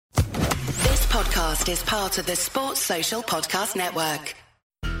podcast is part of the Sports Social Podcast Network.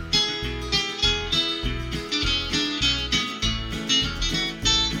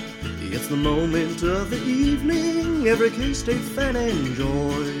 It's the moment of the evening every K-State fan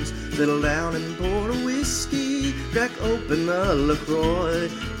enjoys. Settle down and pour a whiskey, crack open a LaCroix.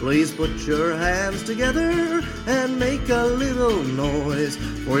 Please put your hands together and make a little noise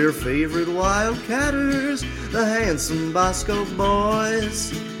for your favorite Wildcatters, the handsome Bosco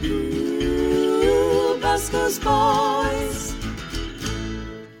boys. Ooh, Bosco's boys.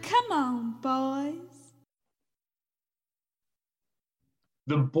 Come on, boys.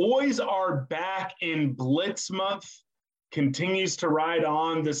 The boys are back in Blitz month, continues to ride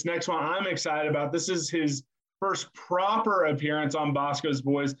on. This next one I'm excited about. This is his first proper appearance on Bosco's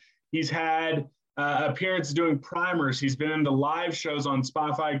Boys. He's had appearance doing primers. He's been in the live shows on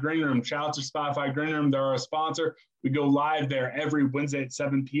Spotify Green Room. Shout out to Spotify Green Room. They're our sponsor. We go live there every Wednesday at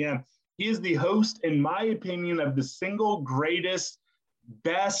 7 p.m. He is the host, in my opinion, of the single greatest,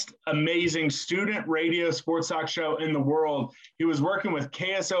 best, amazing student radio sports talk show in the world. He was working with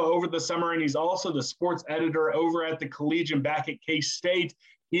KSO over the summer, and he's also the sports editor over at the Collegian back at K-State.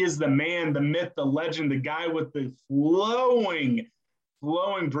 He is the man, the myth, the legend, the guy with the flowing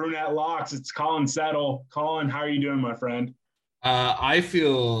brunette locks. It's Colin Settle. Colin, how are you doing, my friend? I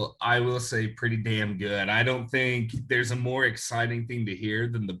feel, I will say, pretty damn good. I don't think there's a more exciting thing to hear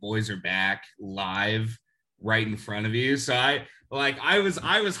than the boys are back live right in front of you. So I was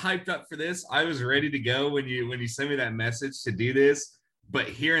hyped up for this. I was ready to go when you sent me that message to do this. But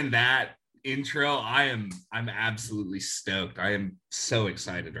hearing that intro, I'm absolutely stoked. I am so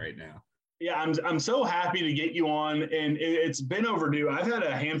excited right now. Yeah, I'm so happy to get you on, and it's been overdue. I've had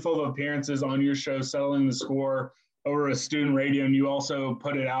a handful of appearances on your show, Settling the Score, over a student radio, and you also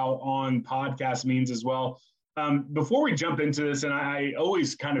put it out on podcast means as well. Before we jump into this, and I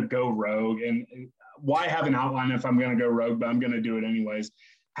always kind of go rogue, and why have an outline if I'm going to go rogue, but I'm going to do it anyways.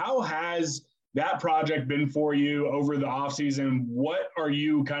 How has that project been for you over the offseason? What are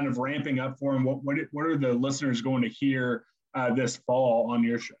you kind of ramping up for, and what are the listeners going to hear this fall on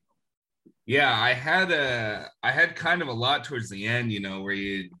your show? Yeah, I had kind of a lot towards the end,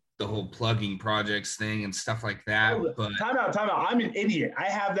 where the whole plugging projects thing and stuff like that. But time out. I'm an idiot. I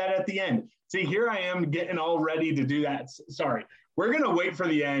have that at the end. See, here I am getting all ready to do that. Sorry. We're going to wait for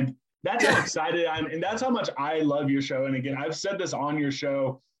the end. That's how excited I am, and that's how much I love your show. And again, I've said this on your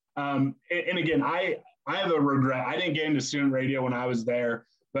show. And again, I have a regret. I didn't get into student radio when I was there,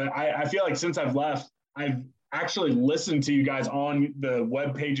 but I feel like since I've left, I've actually listened to you guys on the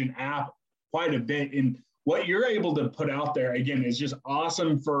webpage and app quite a bit. And what you're able to put out there, again, is just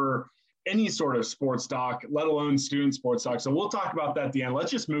awesome for any sort of sports talk, let alone student sports talk. So we'll talk about that at the end. Let's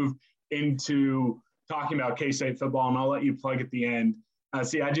just move into talking about K-State football, and I'll let you plug at the end.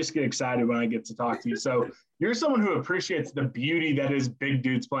 See, I just get excited when I get to talk to you. So you're someone who appreciates the beauty that is big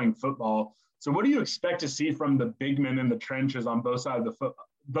dudes playing football. So what do you expect to see from the big men in the trenches on both sides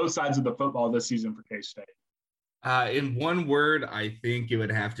of the football this season for K-State? In one word, I think it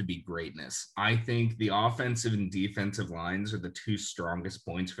would have to be greatness. I think the offensive and defensive lines are the two strongest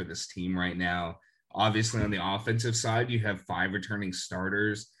points for this team right now. Obviously, on the offensive side, you have 5 returning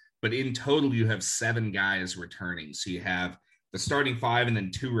starters, but in total, you have 7 guys returning. So you have the starting 5 and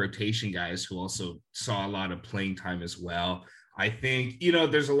then 2 rotation guys who also saw a lot of playing time as well. I think,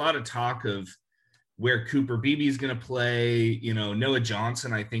 there's a lot of talk of where Cooper Beebe is going to play. Noah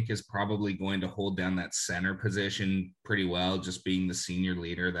Johnson, I think, is probably going to hold down that center position pretty well, just being the senior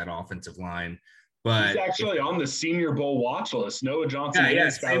leader of that offensive line. But he's actually on the Senior Bowl watch list, Noah Johnson and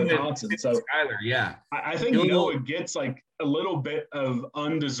Skylar Johnson. So Skylar, yeah. I think Noah gets like a little bit of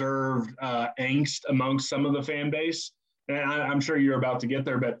undeserved angst amongst some of the fan base. And I'm sure you're about to get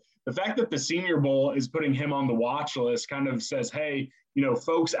there, but the fact that the Senior Bowl is putting him on the watch list kind of says, hey,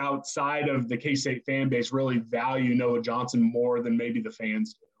 folks outside of the K-State fan base really value Noah Johnson more than maybe the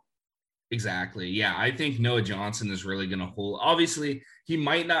fans do. Exactly. Yeah, I think Noah Johnson is really going to hold. Obviously, he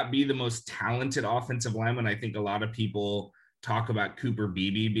might not be the most talented offensive lineman. I think a lot of people talk about Cooper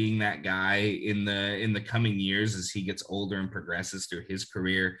Beebe being that guy in the coming years as he gets older and progresses through his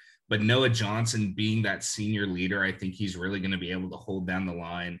career. But Noah Johnson being that senior leader, I think he's really going to be able to hold down the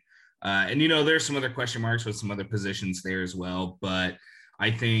line. And there's some other question marks with some other positions there as well. But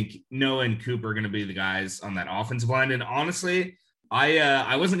I think Noah and Cooper are going to be the guys on that offensive line. And honestly,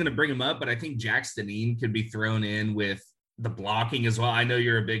 I wasn't going to bring him up, but I think Jack Stanine could be thrown in with the blocking as well. I know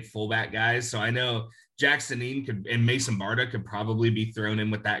you're a big fullback guy, so I know Jack Stanine and Mason Barta could probably be thrown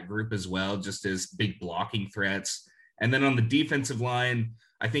in with that group as well, just as big blocking threats. And then on the defensive line,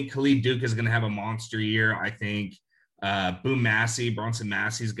 I think Khalid Duke is going to have a monster year. I think Bronson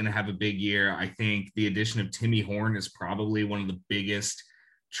Massey is going to have a big year. I think the addition of Timmy Horn is probably one of the biggest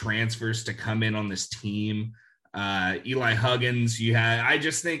transfers to come in on this team. Eli Huggins, I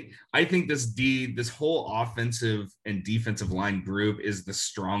think this whole offensive and defensive line group is the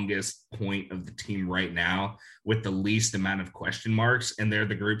strongest point of the team right now with the least amount of question marks, and they're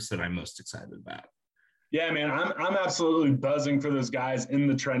the groups that I'm most excited about. Yeah, man, I'm absolutely buzzing for those guys in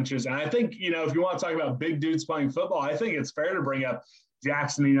the trenches. And I think, if you want to talk about big dudes playing football, I think it's fair to bring up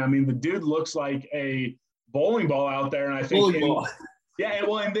Jackson. I mean, the dude looks like a bowling ball out there. And I think,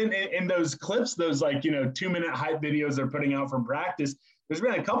 and then in those clips, those 2-minute hype videos they're putting out from practice, there's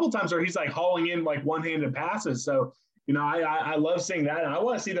been a couple times where he's hauling in one-handed passes. So, I love seeing that. And I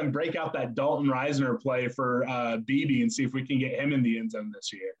want to see them break out that Dalton Reisner play for BB and see if we can get him in the end zone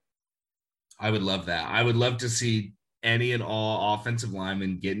this year. I would love that. I would love to see any and all offensive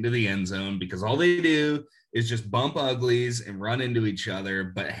linemen get into the end zone, because all they do is just bump uglies and run into each other.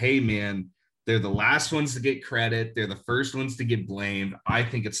 But hey, man, they're the last ones to get credit. They're the first ones to get blamed. I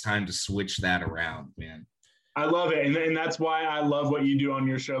think it's time to switch that around, man. I love it. And that's why I love what you do on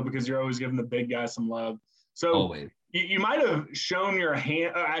your show, because you're always giving the big guys some love. So always. You might have shown your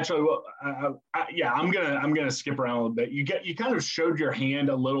hand. I'm gonna skip around a little bit. You kind of showed your hand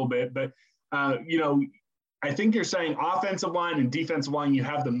a little bit, but I think you're saying offensive line and defensive line you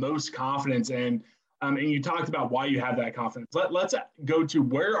have the most confidence in, and you talked about why you have that confidence. Let's go to,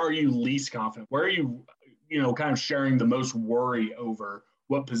 where are you least confident? Where are you, kind of sharing the most worry over?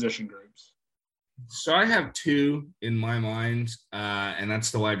 What position groups? So I have two in my mind, and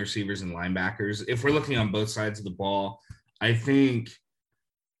that's the wide receivers and linebackers. If we're looking on both sides of the ball, I think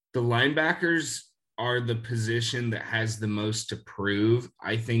the linebackers are the position that has the most to prove.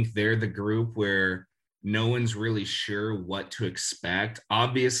 I think they're the group where no one's really sure what to expect.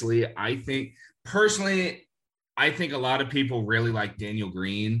 Obviously, I think a lot of people really like Daniel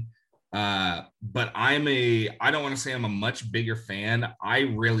Green, but I don't want to say I'm a much bigger fan. I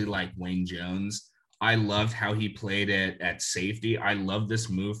really like Wayne Jones. I loved how he played at safety. I love this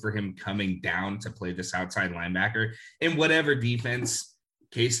move for him coming down to play this outside linebacker in whatever defense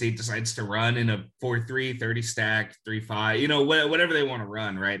K-State decides to run, in a 4-3, 30 stack, 3-5, whatever they want to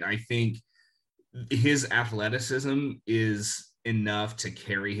run, right? I think his athleticism is enough to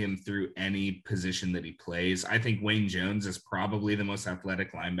carry him through any position that he plays. I think Wayne Jones is probably the most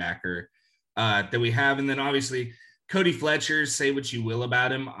athletic linebacker that we have. And then obviously Cody Fletcher, say what you will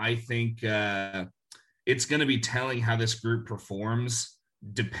about him. I think it's going to be telling how this group performs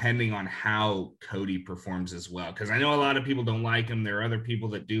depending on how Cody performs as well. Because I know a lot of people don't like him. There are other people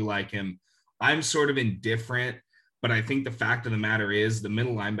that do like him. I'm sort of indifferent, but I think the fact of the matter is the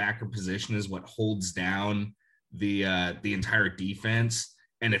middle linebacker position is what holds down the entire defense.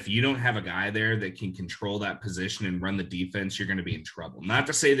 And if you don't have a guy there that can control that position and run the defense, you're going to be in trouble. Not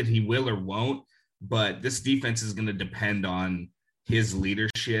to say that he will or won't, but this defense is going to depend on his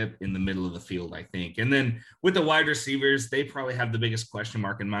leadership in the middle of the field, I think. And then with the wide receivers, they probably have the biggest question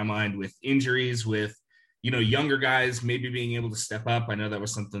mark in my mind, with injuries, with, younger guys maybe being able to step up. I know that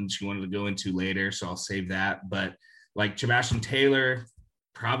was something she wanted to go into later, so I'll save that. But like Sebastian Taylor,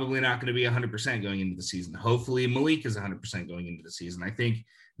 probably not going to be 100% going into the season. Hopefully Malik is 100% going into the season. I think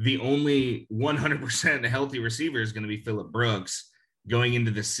the only 100% healthy receiver is going to be Phillip Brooks going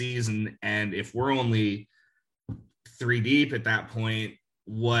into the season. And if we're only 3 deep at that point,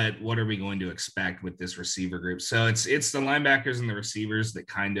 what are we going to expect with this receiver group? So it's the linebackers and the receivers that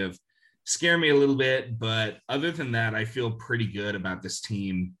kind of scare me a little bit. But other than that, I feel pretty good about this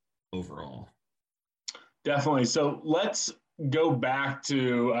team overall. Definitely. So let's go back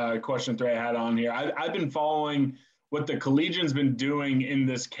to question 3 I had on here. I've been following what the Collegian's been doing in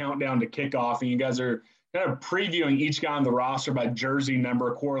this countdown to kickoff, and you guys are kind of previewing each guy on the roster by jersey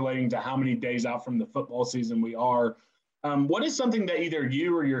number, correlating to how many days out from the football season we are. What is something that either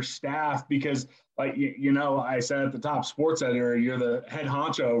you or your staff, because I said at the top, sports editor, you're the head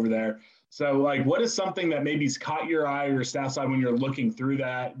honcho over there. So what is something that maybe's caught your eye or your staff side when you're looking through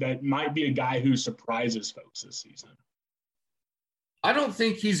that might be a guy who surprises folks this season? I don't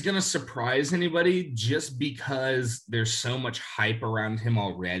think he's going to surprise anybody just because there's so much hype around him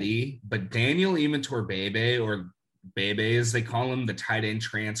already. But Daniel Bebe, or Bebe as they call him, the tight end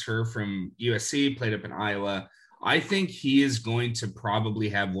transfer from USC, played up in Iowa. I think he is going to probably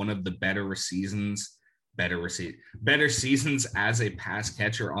have one of the better seasons as a pass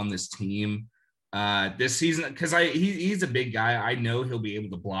catcher on this team this season, because he's a big guy. I know he'll be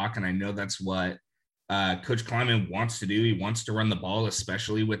able to block, and I know that's what Coach Kleiman wants to do. He wants to run the ball,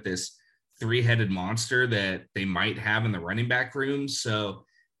 especially with this 3-headed monster that they might have in the running back room. So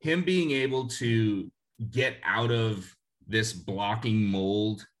him being able to get out of this blocking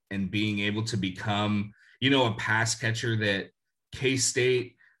mold and being able to become, a pass catcher that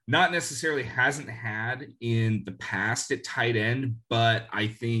K-State not necessarily hasn't had in the past at tight end, but I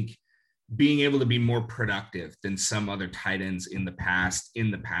think being able to be more productive than some other tight ends in the past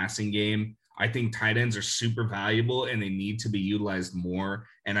in the passing game. I think tight ends are super valuable and they need to be utilized more.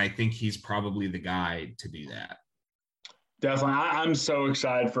 And I think he's probably the guy to do that. Definitely. I'm so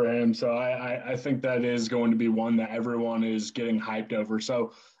excited for him. So I think that is going to be one that everyone is getting hyped over.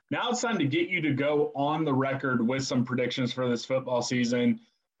 So now it's time to get you to go on the record with some predictions for this football season.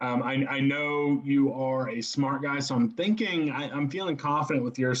 I know you are a smart guy, so I'm thinking I'm feeling confident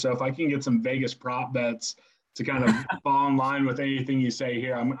with yours. So if I can get some Vegas prop bets to kind of fall in line with anything you say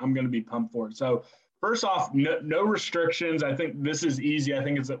here, I'm going to be pumped for it. So first off, no restrictions. I think this is easy. I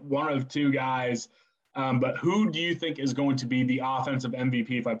think it's one of two guys. But who do you think is going to be the offensive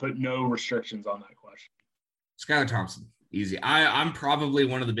MVP if I put no restrictions on that question? Skylar Thompson. Easy. I'm probably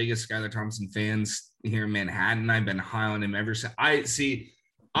one of the biggest Skylar Thompson fans here in Manhattan. I've been high on him ever since.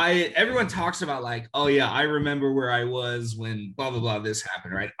 Everyone talks about like, oh yeah, I remember where I was when blah, blah, blah, this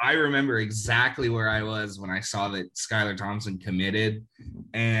happened, right? I remember exactly where I was when I saw that Skylar Thompson committed.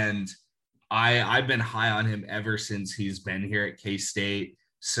 And I've been high on him ever since he's been here at K-State.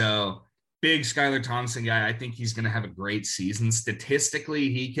 So big Skylar Thompson guy. I think he's going to have a great season.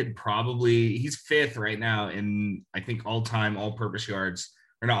 Statistically, he's fifth right now in, I think, all-time all-purpose yards,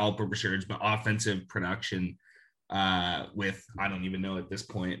 or not all-purpose yards, but offensive production with, I don't even know at this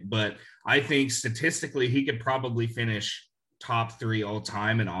point. But I think statistically, he could probably finish top 3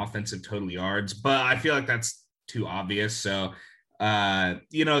 all-time in offensive total yards. But I feel like that's too obvious. So,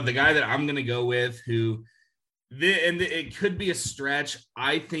 the guy that I'm going to go with and it could be a stretch.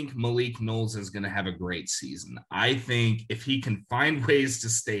 I think Malik Knowles is going to have a great season. I think if he can find ways to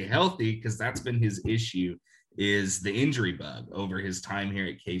stay healthy, because that's been his issue, is the injury bug over his time here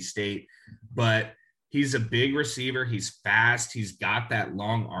at K-State. But he's a big receiver. He's fast. He's got that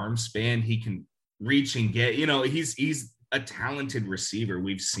long arm span. He can reach and get, he's a talented receiver.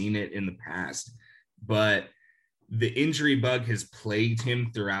 We've seen it in the past. But the injury bug has plagued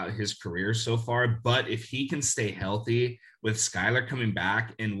him throughout his career so far. But if he can stay healthy with Skylar coming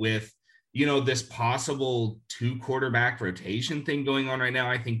back and with, this possible 2 quarterback rotation thing going on right now,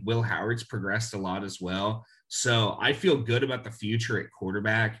 I think Will Howard's progressed a lot as well. So I feel good about the future at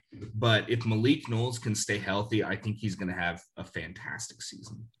quarterback. But if Malik Knowles can stay healthy, I think he's going to have a fantastic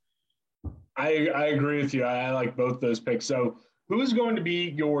season. I agree with you. I like both those picks. So who is going to be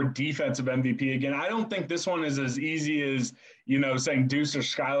your defensive MVP? Again, I don't think this one is as easy as, saying Deuce or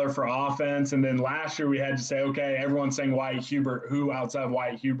Skylar for offense. And then last year we had to say, okay, everyone's saying Wyatt Hubert. Who outside of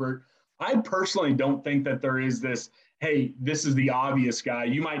Wyatt Hubert? I personally don't think that there is this, hey, this is the obvious guy.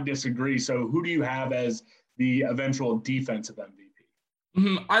 You might disagree. So who do you have as the eventual defensive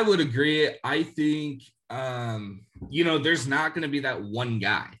MVP? I would agree. I think, there's not going to be that one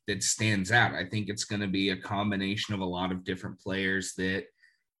guy that stands out. I think it's going to be a combination of a lot of different players that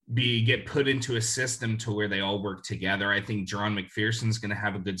get put into a system to where they all work together. I think Jerron McPherson's going to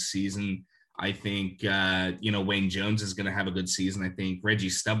have a good season. I think, Wayne Jones is going to have a good season. I think Reggie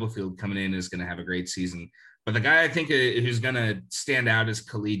Stubblefield coming in is going to have a great season. But the guy I think who's going to stand out is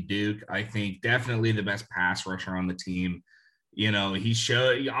Khalid Duke. I think definitely the best pass rusher on the team. He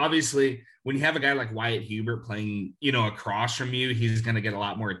showed, obviously, when you have a guy like Wyatt Hubert playing, across from you, he's going to get a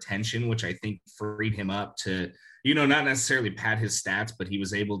lot more attention, which I think freed him up to, not necessarily pad his stats, but he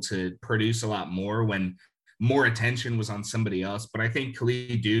was able to produce a lot more when more attention was on somebody else. But I think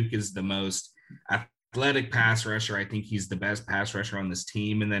Khalid Duke is the most athletic pass rusher. I think he's the best pass rusher on this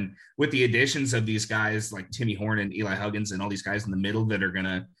team. And then with the additions of these guys like Timmy Horn and Eli Huggins and all these guys in the middle that are going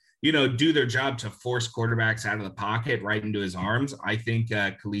to, do their job to force quarterbacks out of the pocket right into his arms, I think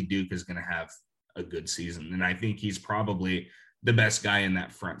Khalid Duke is going to have a good season. And I think he's probably the best guy in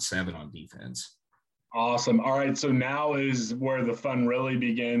that front 7 on defense. Awesome. All right. So now is where the fun really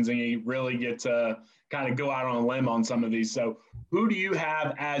begins and you really get to kind of go out on a limb on some of these. So who do you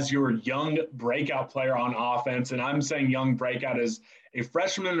have as your young breakout player on offense? And I'm saying young breakout as a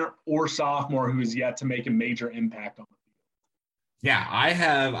freshman or sophomore who is yet to make a major impact on the field. Yeah, I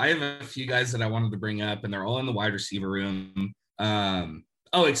have a few guys that I wanted to bring up, and they're all in the wide receiver room.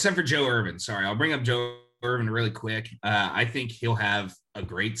 Except for Joe Irvin. Sorry, I'll bring up Joe Irvin really quick. I think he'll have a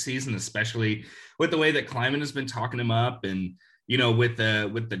great season, especially with the way that Kleiman has been talking him up, and with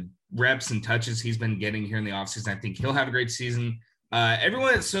the reps and touches he's been getting here in the offseason. I think he'll have a great season.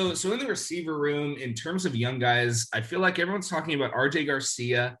 Everyone, so in the receiver room, in terms of young guys, I feel like everyone's talking about RJ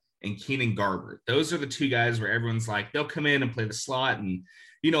Garcia and Keenan Garber. Those are the two guys where everyone's like, they'll come in and play the slot and,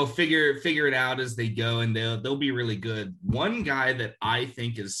 figure it out as they go, and they'll be really good. One guy that I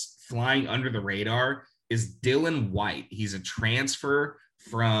think is flying under the radar is Dylan White. He's a transfer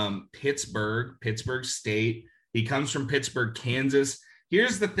from Pittsburgh State. He comes from Pittsburgh, Kansas.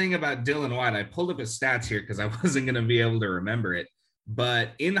 Here's the thing about Dylan White. I pulled up his stats here because I wasn't going to be able to remember it. But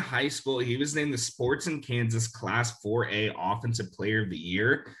in high school, he was named the Sports in Kansas Class 4A Offensive Player of the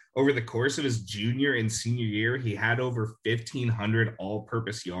Year. Over the course of his junior and senior year, he had over 1,500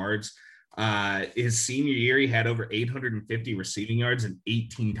 all-purpose yards. His senior year, he had over 850 receiving yards and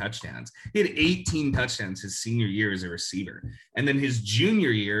 18 touchdowns. He had 18 touchdowns his senior year as a receiver. And then his junior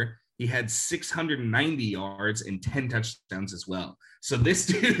year, he had 690 yards and 10 touchdowns as well. So this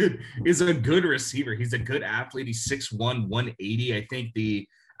dude is a good receiver. He's a good athlete. He's 6'1", 180. I think the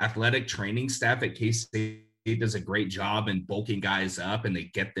athletic training staff at K-State does a great job in bulking guys up, and they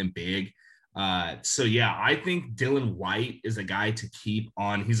get them big. So yeah, I think Dylan White is a guy to keep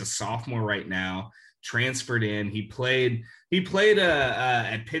on. He's a sophomore right now, transferred in. He played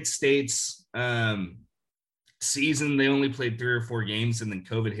at Pitt State's season. They only played 3 or 4 games, and then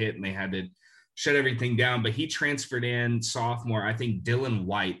COVID hit and they had to shut everything down, but he transferred in sophomore. I think Dylan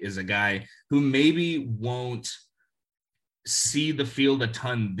White is a guy who maybe won't see the field a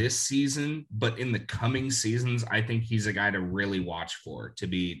ton this season, but in the coming seasons, I think he's a guy to really watch for to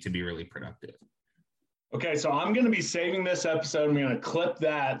be really productive. Okay, so I'm going to be saving this episode. I'm going to clip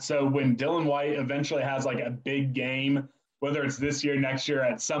that. So when Dylan White eventually has like a big game, whether it's this year, next year,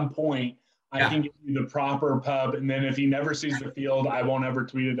 at some point, I can give you the proper pub. And then if he never sees the field, I won't ever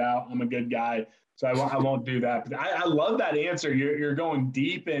tweet it out. I'm a good guy, so I won't do that. But I love that answer. You're going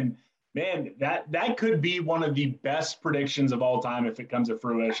deep, and man, that could be one of the best predictions of all time if it comes to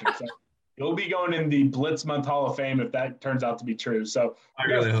fruition. So you'll be going in the Blitz Month Hall of Fame if that turns out to be true. So I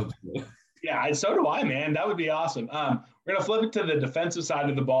really hope so. Yeah, so do I, man. That would be awesome. We're going to flip it to the defensive side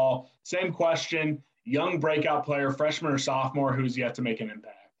of the ball. Same question, young breakout player, freshman or sophomore, who's yet to make an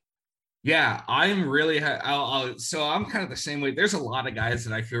impact. Yeah, I'm really so I'm kind of the same way. There's a lot of guys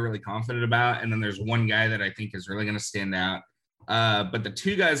that I feel really confident about, and then there's one guy that I think is really going to stand out. But the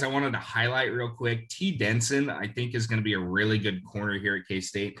two guys I wanted to highlight real quick, T. Denson, I think is going to be a really good corner here at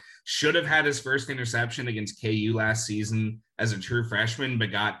K-State. Should have had his first interception against KU last season as a true freshman,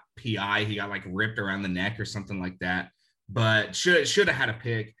 but got PI. He got like ripped around the neck or something like that. But should have had a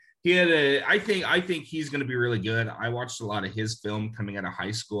pick. He had I think he's going to be really good. I watched a lot of his film coming out of high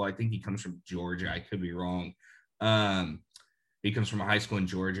school. I think he comes from Georgia. I could be wrong. He comes from a high school in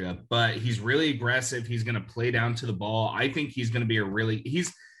Georgia, but he's really aggressive. He's going to play down to the ball. I think he's going to be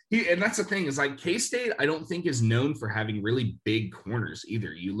and that's the thing is like K-State, I don't think is known for having really big corners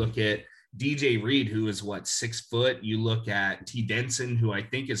either. You look at DJ Reed, who is 6 foot. You look at T. Denson, who I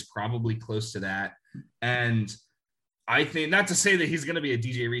think is probably close to that. And I think, not to say that he's going to be a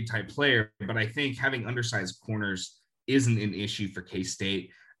DJ Reed type player, but I think having undersized corners isn't an issue for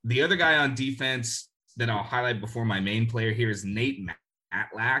K-State. The other guy on defense that I'll highlight before my main player here is Nate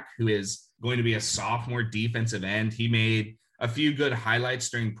Matlack, who is going to be a sophomore defensive end. He made a few good highlights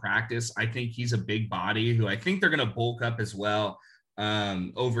during practice. I think he's a big body who I think they're going to bulk up as well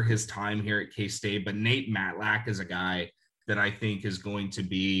over his time here at K-State. But Nate Matlack is a guy that I think is going to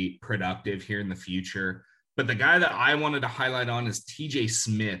be productive here in the future. But the guy that I wanted to highlight on is TJ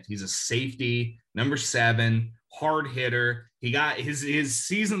Smith. He's a safety, number 7, hard hitter. He got his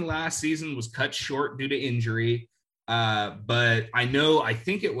season last season was cut short due to injury. But I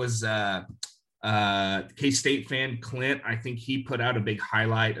think it was K-State fan Clint. I think he put out a big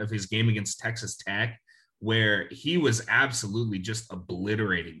highlight of his game against Texas Tech, where he was absolutely just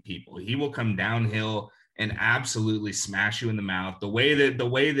obliterating people. He will come downhill and absolutely smash you in the mouth. The way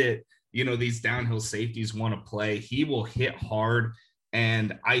that these downhill safeties want to play, he will hit hard.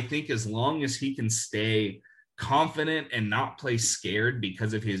 And I think as long as he can stay confident and not play scared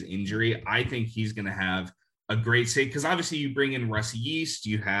because of his injury, I think he's going to have a great save. Because obviously you bring in Russ Yeast,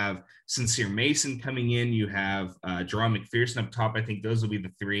 you have Sincere Mason coming in, you have Jerome McPherson up top. I think those will be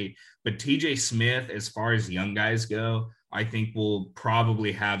the 3. But TJ Smith, as far as young guys go, I think will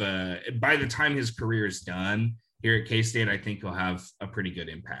probably have by the time his career is done here at K-State, I think he'll have a pretty good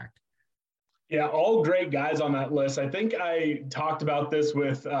impact. Yeah, all great guys on that list. I think I talked about this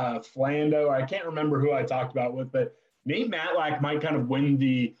with Flando. I can't remember who I talked about with, but Nate Matlack might kind of win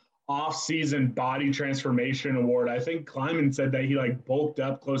the off-season body transformation award. I think Kleiman said that he bulked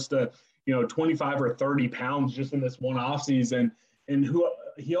up close to 25 or 30 pounds just in this one off-season. And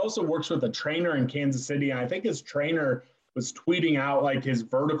he also works with a trainer in Kansas City. And I think his trainer was tweeting out his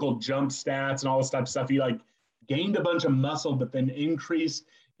vertical jump stats and all this type of stuff. He gained a bunch of muscle, but then increased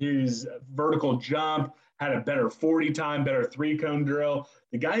his vertical jump, had a better 40 time, better 3-cone drill.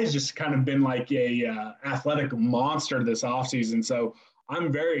 The guy has just kind of been like a athletic monster this offseason. So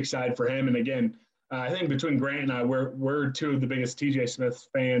I'm very excited for him. And again, I think between Grant and I, we're two of the biggest TJ Smith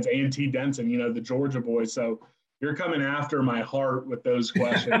fans, and T Denson, the Georgia boys. So you're coming after my heart with those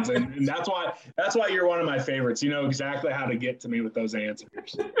questions. and that's why you're one of my favorites. You know exactly how to get to me with those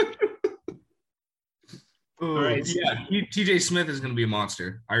answers. All right. Yeah, TJ Smith is going to be a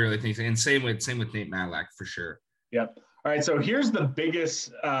monster. I really think so. And same with Nate Matlack for sure. Yep. All right. So here's the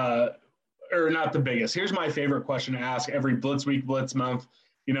biggest, or not the biggest. Here's my favorite question to ask every Blitz week, Blitz month.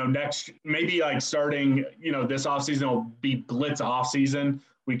 Next, maybe like starting, this offseason will be Blitz offseason.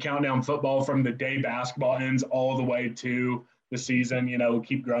 We count down football from the day basketball ends all the way to the season,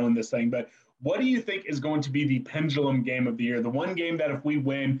 keep growing this thing. But what do you think is going to be the pendulum game of the year? The one game that if we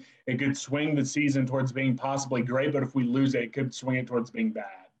win, it could swing the season towards being possibly great, but if we lose it, it could swing it towards being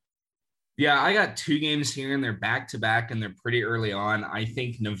bad. Yeah, I got 2 games here, and they're back-to-back, and they're pretty early on. I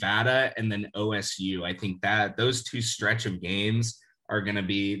think Nevada and then OSU. I think that those 2 stretch of games are going to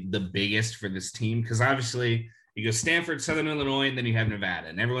be the biggest for this team, because obviously you go Stanford, Southern Illinois, and then you have Nevada.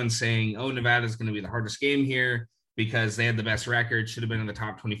 And everyone's saying, oh, Nevada is going to be the hardest game here because they had the best record, should have been in the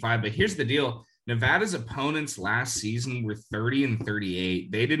top 25. But here's the deal. Nevada's opponents last season were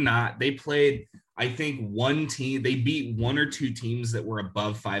 30-38. They played, I think, one team. They beat 1 or 2 teams that were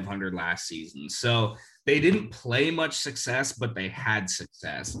above 500 last season. So they didn't play much success, but they had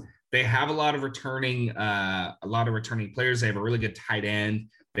success. They have a lot of returning players. They have a really good tight end.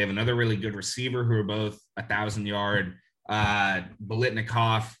 They have another really good receiver who are both 1,000-yard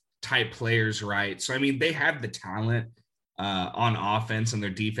Bolitnikov type players, right? So, I mean, they have the talent on offense, and their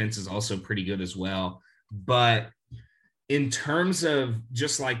defense is also pretty good as well. But in terms of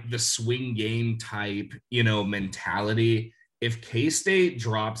just like the swing game type, mentality, if K-State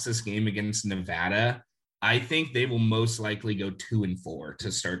drops this game against Nevada, I think they will most likely go 2-4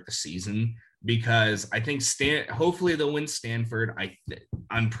 to start the season, because I think hopefully they'll win Stanford.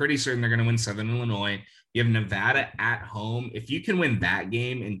 I'm pretty certain they're going to win Southern Illinois. You have Nevada at home. If you can win that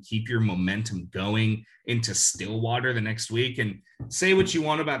game and keep your momentum going into Stillwater the next week, and say what you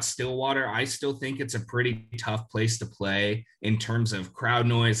want about Stillwater, I still think it's a pretty tough place to play in terms of crowd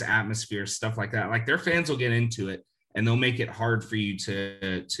noise, atmosphere, stuff like that. Like, their fans will get into it, and they'll make it hard for you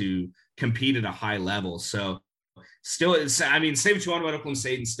to compete at a high level. So still, say what you want about Oklahoma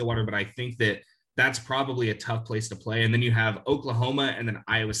State and Stillwater, but I think that's probably a tough place to play. And then you have Oklahoma and then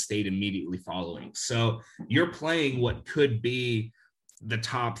Iowa State immediately following. So you're playing what could be the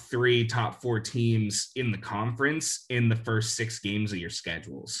top 3, top 4 teams in the conference in the first 6 games of your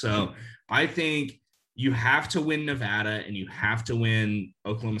schedule. So I think you have to win Nevada and you have to win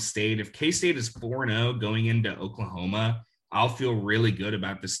Oklahoma State. If K-State is 4-0 going into Oklahoma, I'll feel really good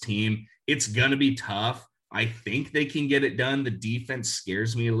about this team. It's going to be tough. I think they can get it done. The defense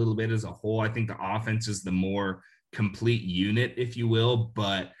scares me a little bit as a whole. I think the offense is the more complete unit, if you will.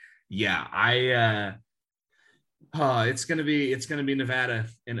 But yeah, it's gonna be Nevada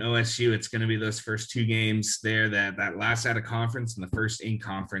and OSU. It's gonna be those first 2 games there, that last out of conference and the first in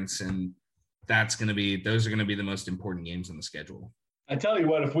conference, and those are gonna be the most important games on the schedule. I tell you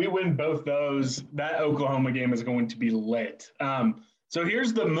what, if we win both those, that Oklahoma game is going to be lit. So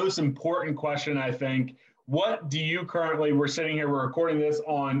here's the most important question, I think. What do you we're sitting here, we're recording this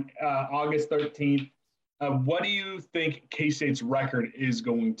on August 13th. What do you think K-State's record is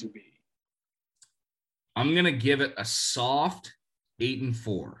going to be? I'm going to give it a soft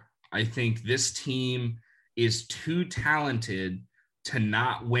 8-4. I think this team is too talented to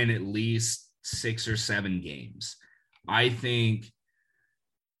not win at least 6 or 7 games. I think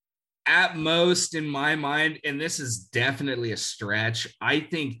at most, in my mind, and this is definitely a stretch, I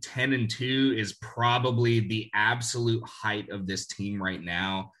think 10-2 is probably the absolute height of this team right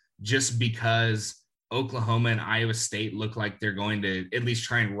now, just because Oklahoma and Iowa State look like they're going to at least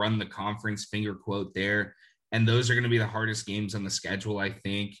try and run the conference, finger quote there. And those are going to be the hardest games on the schedule, I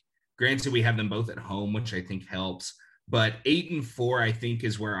think. Granted, we have them both at home, which I think helps. But 8-4, I think,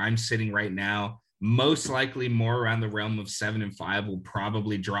 is where I'm sitting right now. Most likely more around the realm of 7-5. We'll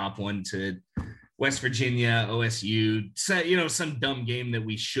probably drop one to West Virginia, OSU, some dumb game that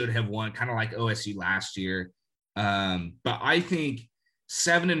we should have won, kind of like OSU last year. But I think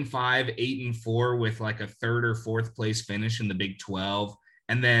 7-5, 8-4 with like a 3rd or 4th place finish in the Big 12,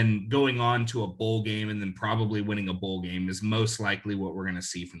 and then going on to a bowl game and then probably winning a bowl game is most likely what we're going to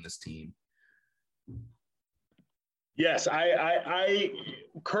see from this team. Yes, I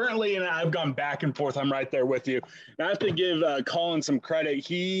currently, and I've gone back and forth, I'm right there with you. And I have to give Colin some credit.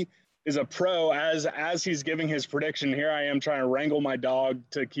 He is a pro. As he's giving his prediction, here I am trying to wrangle my dog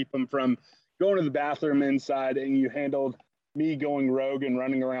to keep him from going to the bathroom inside, and you handled me going rogue and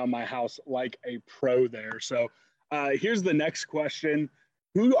running around my house like a pro there. So here's the next question.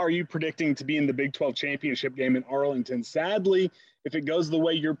 Who are you predicting to be in the Big 12 championship game in Arlington? Sadly, if it goes the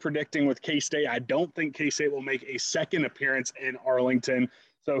way you're predicting with K-State, I don't think K-State will make a second appearance in Arlington.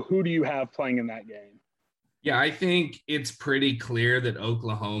 So who do you have playing in that game? Yeah, I think it's pretty clear that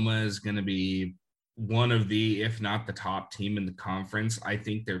Oklahoma is going to be one of the, if not the top team in the conference. I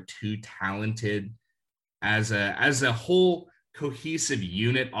think they're too talented as a whole cohesive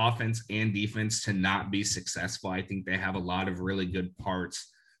unit, offense and defense, to not be successful. I think they have a lot of really good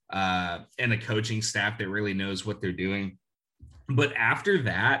parts and a coaching staff that really knows what they're doing. But after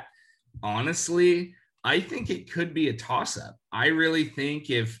that, honestly, I think it could be a toss-up. I really think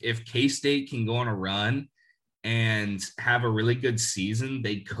if K-State can go on a run and have a really good season,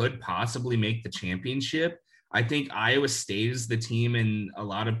 they could possibly make the championship. I think Iowa State is the team in a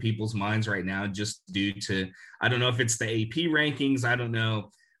lot of people's minds right now, just due to, I don't know if it's the AP rankings. I don't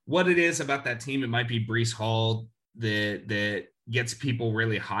know what it is about that team. It might be Breece Hall that gets people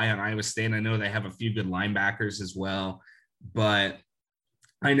really high on Iowa State. I know they have a few good linebackers as well, but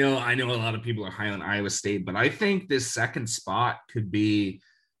I know a lot of people are high on Iowa State, but I think this second spot could be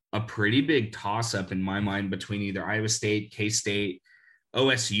a pretty big toss-up in my mind between either Iowa State, K-State,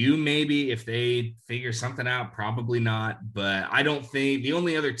 OSU, maybe, if they figure something out. Probably not. But I don't think the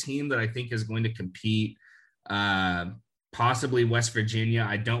only other team that I think is going to compete, possibly West Virginia.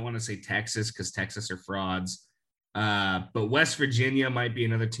 I don't want to say Texas because Texas are frauds. But West Virginia might be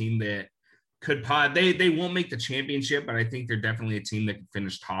another team that could they won't make the championship, but I think they're definitely a team that can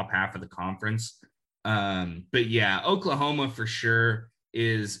finish top half of the conference. But yeah, Oklahoma for sure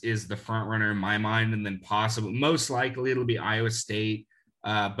is the front runner in my mind, and then possibly most likely it'll be Iowa State,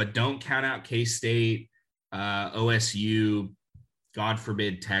 but don't count out K-State, OSU, God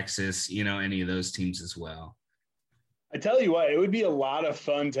forbid Texas, any of those teams as well. I tell you what, it would be a lot of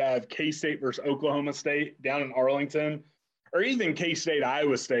fun to have K-State versus Oklahoma State down in Arlington, or even K-State,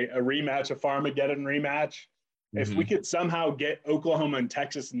 Iowa State, a rematch, a Farmageddon rematch. Mm-hmm. If we could somehow get Oklahoma and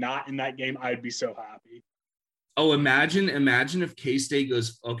Texas not in that game, I'd be so happy. Oh, imagine if K-State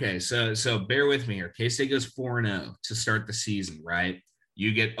goes, okay, so bear with me here. K-State goes 4-0 to start the season, right?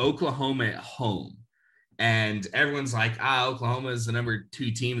 You get Oklahoma at home, and everyone's like, Oklahoma is the number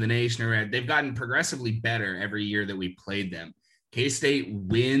 2 team in the nation. Or they've gotten progressively better every year that we played them. K-State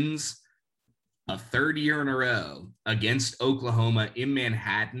wins a third year in a row against Oklahoma in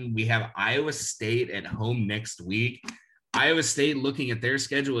Manhattan. We have Iowa State at home next week. Iowa State, looking at their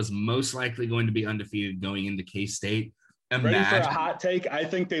schedule, is most likely going to be undefeated going into K-State. Ready for a hot take? I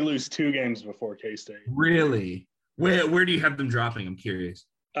think they lose 2 games before K-State. Really? Where do you have them dropping? I'm curious.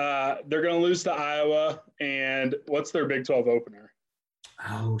 They're going to lose to Iowa, and what's their Big 12 opener?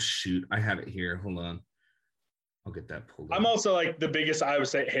 Oh, shoot. I have it here. Hold on. I'll get that pulled up. I'm also like the biggest Iowa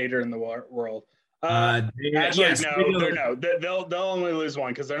State hater in the world. They'll only lose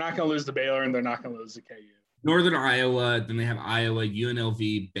 1 because they're not going to lose to Baylor and they're not going to lose to KU. Northern Iowa, then they have Iowa,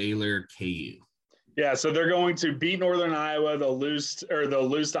 UNLV, Baylor, KU. Yeah, so they're going to beat Northern Iowa. They'll lose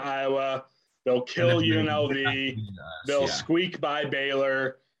to Iowa. They'll kill UNLV. They'll squeak by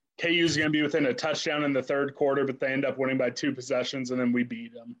Baylor. KU's going to be within a touchdown in the third quarter, but they end up winning by 2 possessions, and then we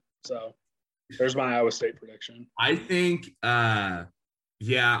beat them. So there's my Iowa State prediction. I think, I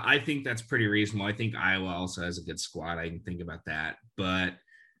think that's pretty reasonable. I think Iowa also has a good squad. I can think about that. But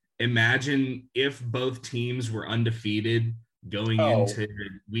imagine if both teams were undefeated going into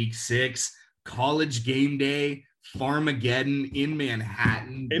week 6, college game day, Farmageddon in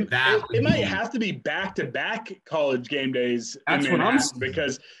Manhattan. It might have to be back-to-back college game days. That's what I'm saying.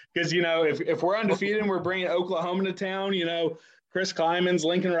 Because if we're undefeated and we're bringing Oklahoma to town, Chris Kleiman's,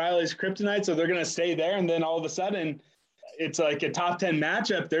 Lincoln Riley's kryptonite, so they're going to stay there, and then all of a sudden it's like a top 10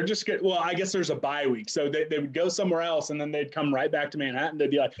 matchup. They're just I guess there's a bye week. So they would go somewhere else, and then they'd come right back to Manhattan. They'd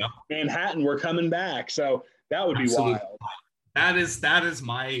be like, Manhattan, we're coming back. So that would be wild. That is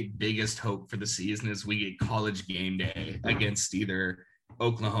my biggest hope for the season is we get college game day against either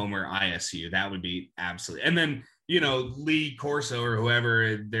Oklahoma or ISU. That would be absolutely. And then, Lee Corso or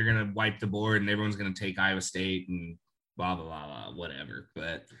whoever, they're going to wipe the board and everyone's going to take Iowa State and blah, blah, blah, blah, whatever.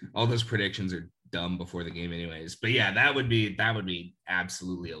 But all those predictions are dumb before the game anyways. But yeah, that would be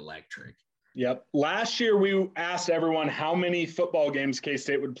absolutely electric. Yep. Last year, we asked everyone how many football games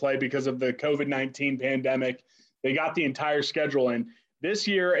K-State would play because of the COVID-19 pandemic. They got the entire schedule in. This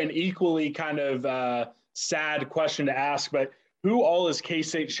year, an equally kind of sad question to ask, but who all is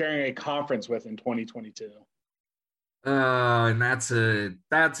K-State sharing a conference with in 2022? And that's a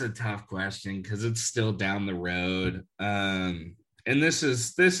tough question because it's still down the road. And this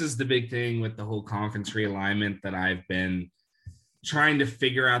is the big thing with the whole conference realignment that I've been trying to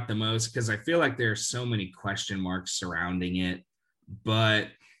figure out the most, because I feel like there are so many question marks surrounding it. But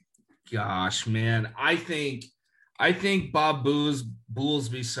gosh, man, I think Bob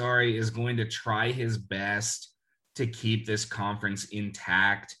Boulesby, is going to try his best to keep this conference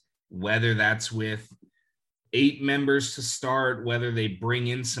intact, whether that's with 8 members to start, whether they bring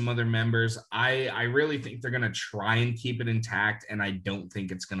in some other members. I really think they're going to try and keep it intact, and I don't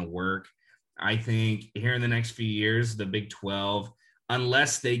think it's going to work. I think here in the next few years, the Big 12,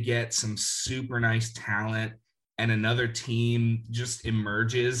 unless they get some super nice talent and another team just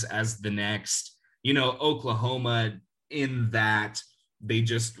emerges as the next, Oklahoma, in that they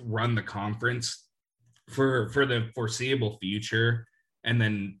just run the conference for the foreseeable future and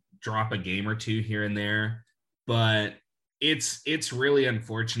then drop a game or two here and there. But it's really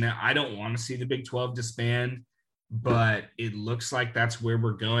unfortunate. I don't want to see the Big 12 disband, but it looks like that's where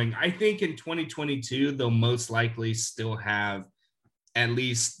we're going. I think in 2022, they'll most likely still have at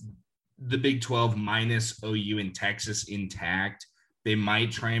least the Big 12 minus OU and Texas intact. They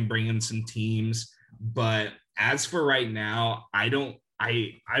might try and bring in some teams, but as for right now, I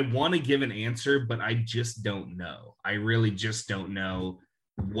want to give an answer, but I just don't know. I really just don't know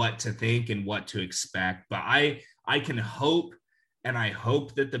what to think and what to expect. But I can hope, and I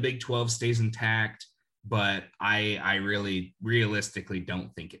hope that the Big 12 stays intact, but I really realistically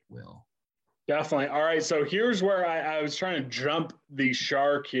don't think it will. Definitely. All right. So here's where I was trying to jump the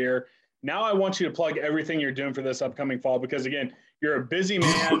shark here. Now I want you to plug everything you're doing for this upcoming fall, because again, you're a busy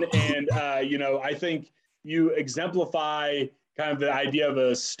man, and I think you exemplify kind of the idea of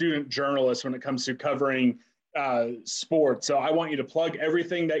a student journalist when it comes to covering sports. So I want you to plug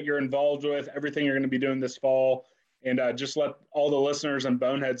everything that you're involved with, everything you're going to be doing this fall, and just let all the listeners and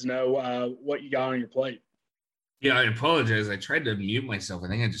boneheads know what you got on your plate. Yeah, I apologize. I tried to mute myself. I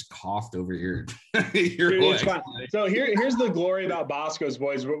think I just coughed over here. It's fine. So here's the glory about Bosco's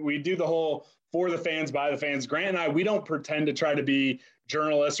Boys. We do the whole for the fans, by the fans. Grant and I, we don't pretend to try to be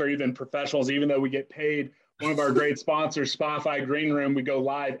journalists or even professionals, even though we get paid. One of our great sponsors, Spotify Green Room, we go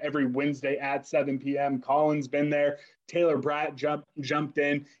live every Wednesday at 7 p.m. Colin's been there. Taylor Bratt jumped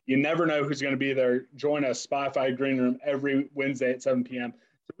in. You never know who's going to be there. Join us, Spotify Green Room, every Wednesday at 7 p.m.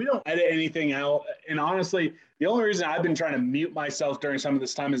 So we don't edit anything out. And honestly, the only reason I've been trying to mute myself during some of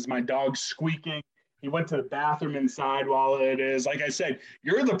this time is my dog squeaking. He went to the bathroom inside while it is. Like I said,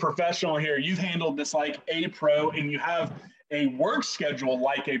 you're the professional here. You've handled this like a pro, and you have a work schedule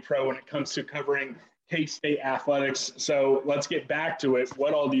like a pro when it comes to covering K-State athletics. So let's get back to it.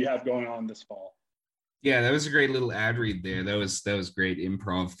 What all do you have going on this fall? Yeah, that was a great little ad read there. That was great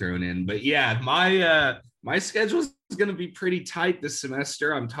improv thrown in. But yeah, my schedule is going to be pretty tight this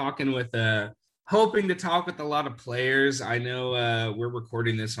semester. I'm hoping to talk with a lot of players. I know we're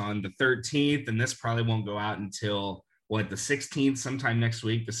recording this on the 13th, and this probably won't go out until the 16th, sometime next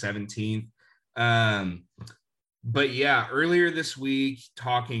week, the 17th. But yeah, earlier this week,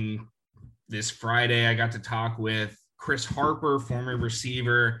 this Friday, I got to talk with Chris Harper, former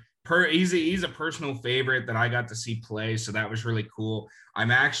receiver. He's a personal favorite that I got to see play, so that was really cool.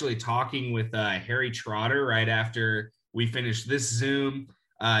 I'm actually talking with Harry Trotter right after we finish this Zoom.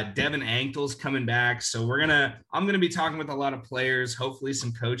 Devin Ankle's coming back, so I'm gonna be talking with a lot of players, hopefully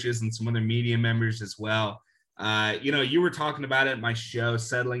some coaches and some other media members as well. You were talking about it at my show.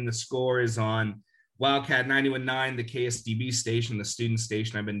 Settling the Score is on Wildcat919, the KSDB station, the student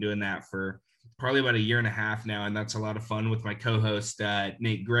station. I've been doing that for probably about a year and a half now, and that's a lot of fun with my co-host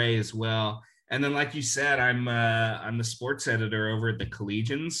Nate Gray as well. And then, like you said, I'm the sports editor over at the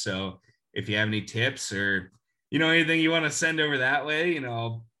Collegian. So if you have any tips or anything you want to send over that way,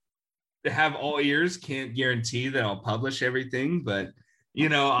 I'll have all ears. Can't guarantee that I'll publish everything, but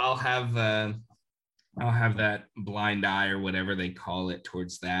I'll have that blind eye or whatever they call it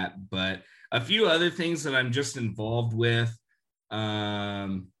towards that. But a few other things that I'm just involved with.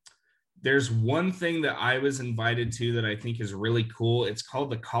 There's one thing that I was invited to that I think is really cool. It's called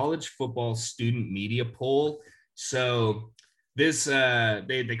the College Football Student Media Poll. So this,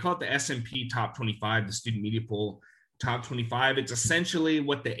 they call it the S&P Top 25, the Student Media Poll Top 25. It's essentially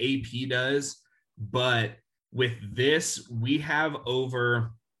what the AP does, but with this, we have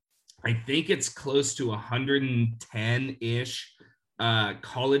over, I think it's close to 110-ish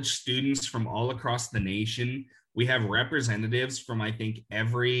college students from all across the nation. We have representatives from, I think,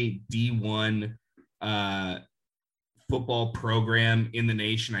 every D1 football program in the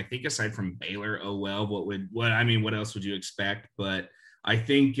nation. I think aside from Baylor, what else would you expect? But I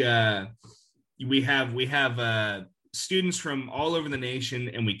think we have students from all over the nation,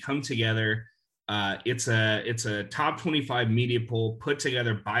 and we come together. It's a top 25 media poll put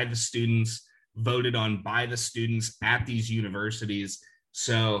together by the students, voted on by the students at these universities.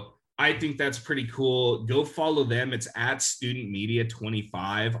 So I think that's pretty cool. Go follow them. It's at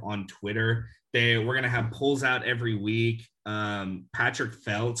StudentMedia25 on Twitter. We're going to have polls out every week. Patrick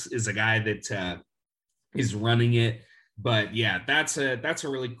Feltz is a guy that is running it. But yeah, that's a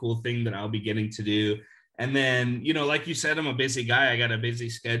really cool thing that I'll be getting to do. And then, like you said, I'm a busy guy. I got a busy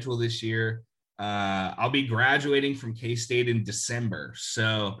schedule this year. I'll be graduating from K-State in December.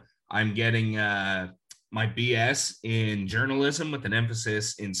 So I'm getting my BS in journalism with an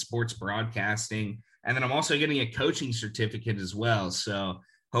emphasis in sports broadcasting. And then I'm also getting a coaching certificate as well. So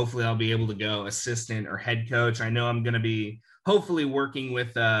hopefully I'll be able to go assistant or head coach. I know I'm going to be hopefully working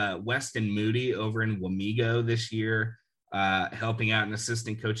with Weston Moody over in Wamego this year, helping out and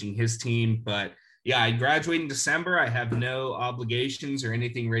assistant coaching his team. But yeah, I graduate in December. I have no obligations or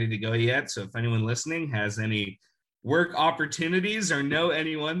anything ready to go yet. So if anyone listening has any work opportunities or know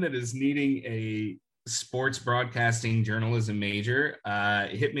anyone that is needing a sports broadcasting journalism major,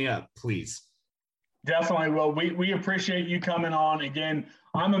 hit me up, please. Definitely. Well, we appreciate you coming on. Again,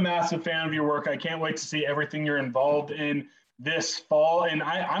 I'm a massive fan of your work. I can't wait to see everything you're involved in this fall. And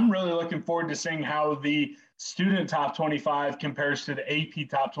I'm really looking forward to seeing how the student top 25 compares to the AP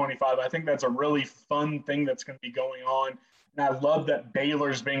top 25. I think that's a really fun thing that's going to be going on. And I love that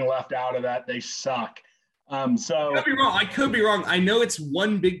Baylor's being left out of that. They suck. So I could be wrong. I know it's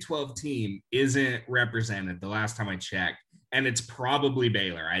one Big 12 team isn't represented the last time I checked, and it's probably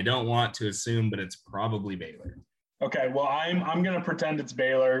Baylor. I don't want to assume, but it's probably Baylor. Okay, well, I'm going to pretend it's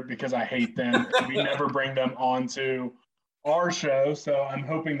Baylor because I hate them. We never bring them onto our show, so I'm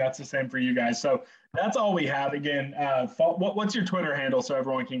hoping that's the same for you guys. So that's all we have. Again, what's your Twitter handle so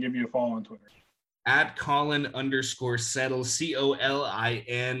everyone can give you a follow on Twitter? At Colin_Settle,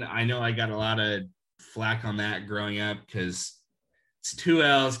 Colin. I know I all got a flack on that growing up because it's 2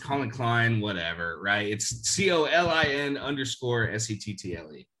 L's, Colin Klein, whatever, right? It's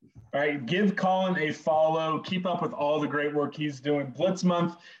Colin_Settle. All right, give Colin a follow. Keep up with all the great work he's doing. Blitz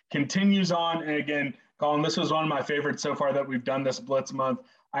Month continues on. And again, Colin, this was one of my favorites so far that we've done this Blitz Month.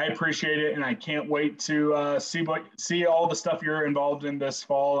 I appreciate it, and I can't wait to see all the stuff you're involved in this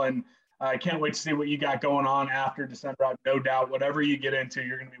fall. And I can't wait to see what you got going on after December. I have no doubt whatever you get into,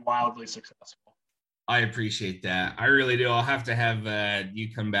 you're going to be wildly successful. I appreciate that. I really do. I'll have to have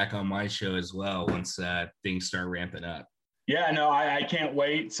you come back on my show as well once things start ramping up. Yeah, no, I can't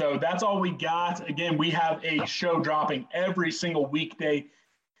wait. So that's all we got. Again, we have a show dropping every single weekday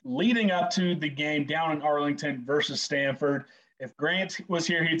leading up to the game down in Arlington versus Stanford. If Grant was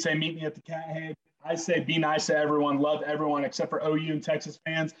here, he'd say, meet me at the Cat Head. I say, be nice to everyone, love everyone except for OU and Texas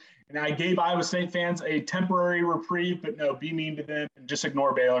fans. And I gave Iowa State fans a temporary reprieve, but no, be mean to them and just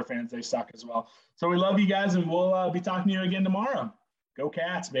ignore Baylor fans. They suck as well. So we love you guys, and we'll be talking to you again tomorrow. Go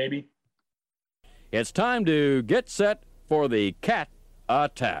Cats, baby. It's time to get set for the Cat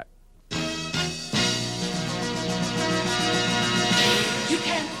Attack. You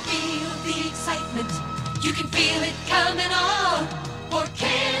can feel the excitement. You can feel it coming on for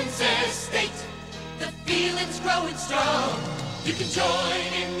Kansas State. The feeling's growing strong. You can join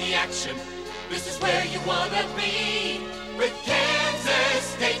in the action. This is where you want to be with Kansas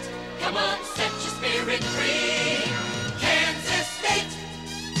State. Come on, set your spirit free. Kansas State,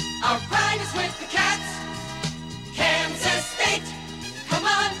 our pride is with the Cats. Kansas State, come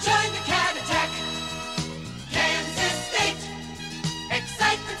on, join the Cat Attack. Kansas State,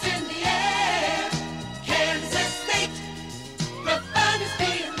 excitement's in the air. Kansas State, the fun is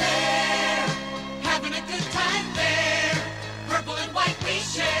being there. Having a good time there. Purple and white we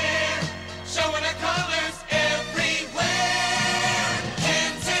share, showing our colors everywhere.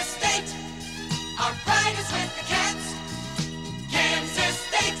 Kansas State, our pride is with the Cats. Kansas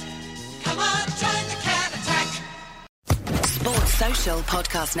State, come on, join the Cat Attack. Sports Social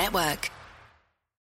Podcast Network.